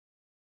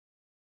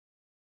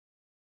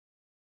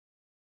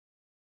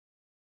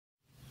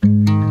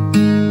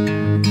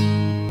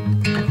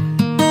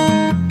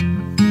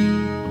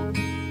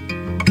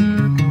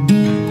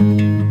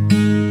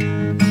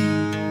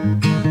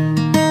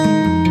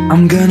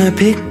I'm gonna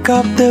pick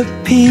up the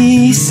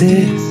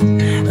pieces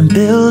and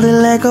build a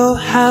Lego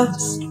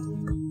house.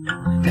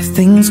 If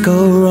things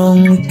go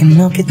wrong, we can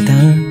knock it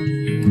down.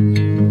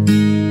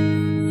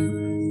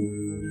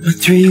 My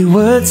 3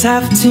 words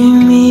have 2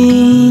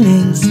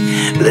 meanings,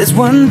 but there's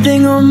one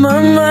thing on my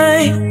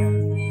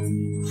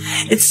mind.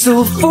 It's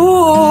all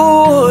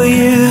for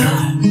you.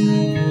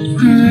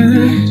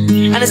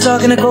 And it's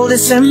dark in a cold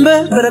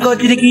December, but I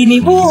got you to keep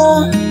me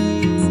warm.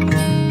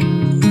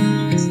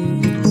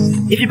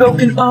 If you're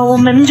broken, I will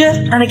mend you,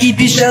 and I keep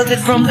you sheltered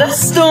from the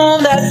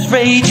storm that's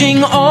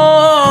raging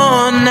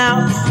on.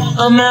 Now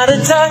I'm out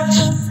of touch,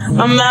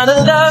 I'm out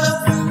of love.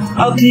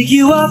 I'll pick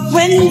you up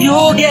when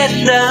you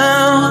get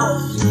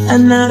down.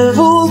 And out of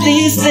all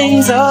these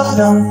things I've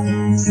done,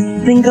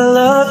 think I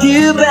love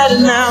you better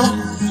now.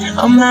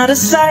 I'm out of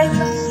sight,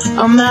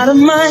 I'm out of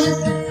mind.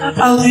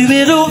 I'll do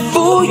it all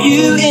for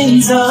you in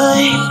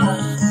time.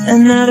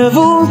 And out of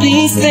all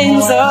these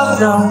things I've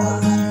done,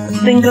 I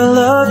think I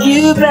love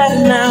you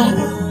better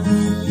now.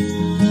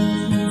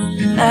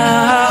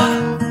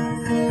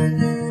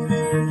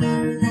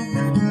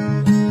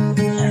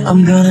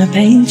 I'm gonna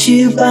paint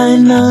you by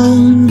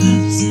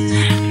numbers,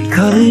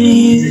 color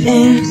you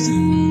in.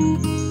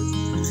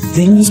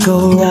 Things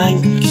go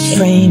right,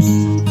 frame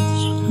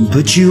and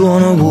put you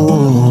on a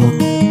wall.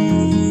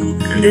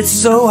 And it's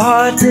so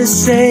hard to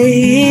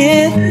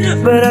say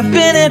it, but I've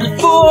been it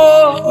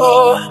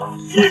before.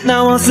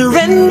 Now I'll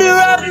surrender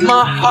up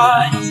my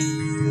heart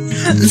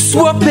and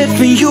swap it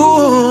for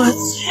yours.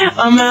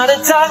 I'm out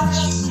of touch,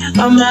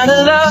 I'm out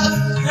of love.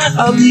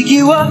 I'll pick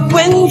you up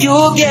when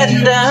you're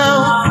getting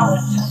down.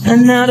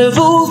 And out of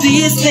all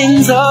these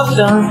things I've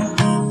done,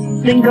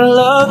 think I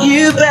love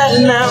you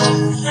better now.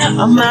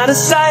 I'm out of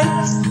sight,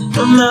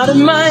 I'm out of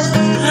mind.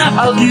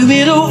 I'll do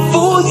it all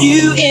for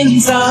you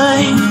in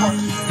time.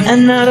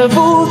 And out of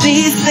all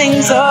these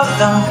things I've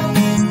done,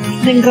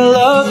 think I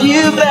love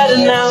you better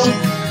now.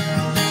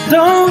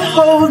 Don't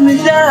hold me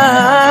down.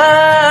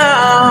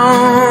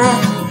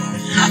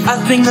 I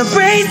think the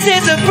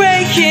braces are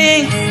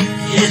breaking,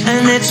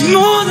 and it's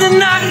more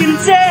than I can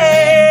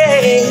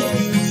take.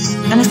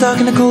 And it's dark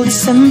in the cold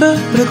December,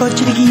 but I got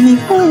you to keep me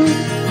warm.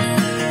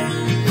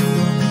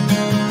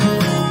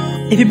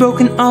 If you're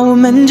broken, I will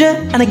mend you,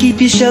 and I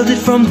keep you sheltered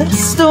from the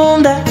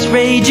storm that's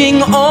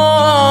raging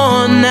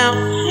on. Now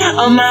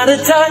I'm out of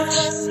touch,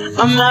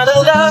 I'm out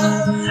of love.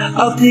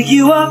 I'll pick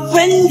you up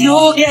when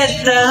you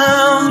get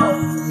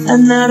down.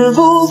 And out of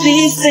all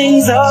these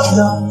things I've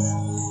done,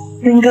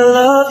 think I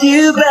love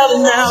you better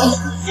now.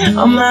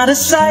 I'm out of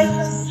sight,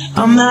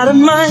 I'm out of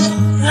mind.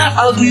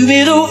 I'll do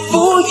it all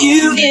for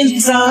you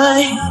in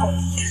time.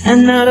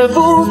 And out of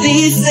all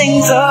these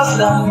things I've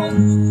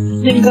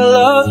done, think I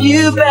love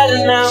you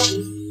better now.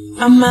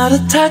 I'm out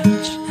of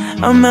touch,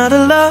 I'm out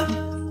of love.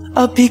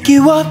 I'll pick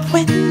you up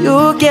when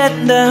you get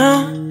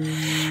down.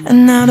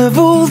 And out of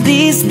all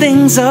these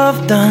things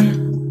I've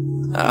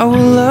done, I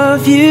will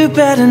love you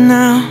better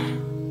now.